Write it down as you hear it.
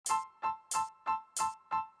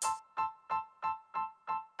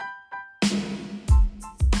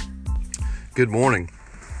Good morning.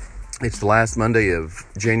 It's the last Monday of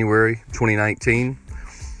January 2019.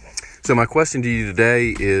 So my question to you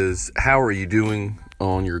today is, how are you doing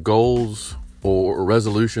on your goals or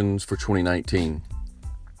resolutions for 2019?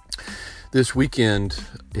 This weekend,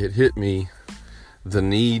 it hit me the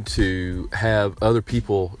need to have other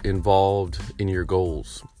people involved in your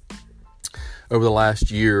goals. Over the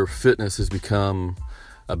last year, fitness has become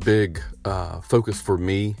a big focus for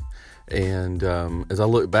me. And as I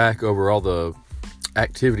look back over all the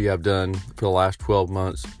activity I've done for the last 12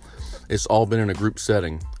 months, it's all been in a group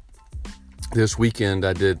setting. This weekend,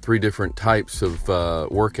 I did 3 different types of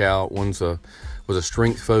workout. One was a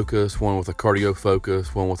strength focus, one with a cardio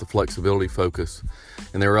focus, one with a flexibility focus,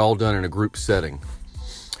 and they were all done in a group setting.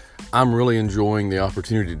 I'm really enjoying the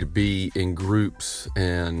opportunity to be in groups,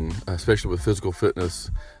 and especially with physical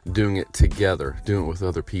fitness, doing it together, doing it with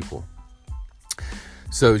other people.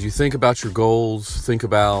 So as you think about your goals, think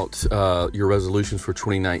about your resolutions for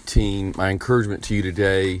 2019, my encouragement to you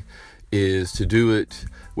today is to do it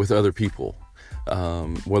with other people.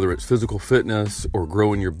 Whether it's physical fitness or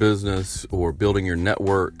growing your business or building your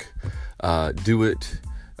network, do it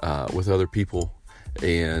with other people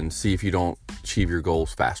and see if you don't achieve your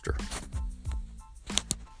goals faster.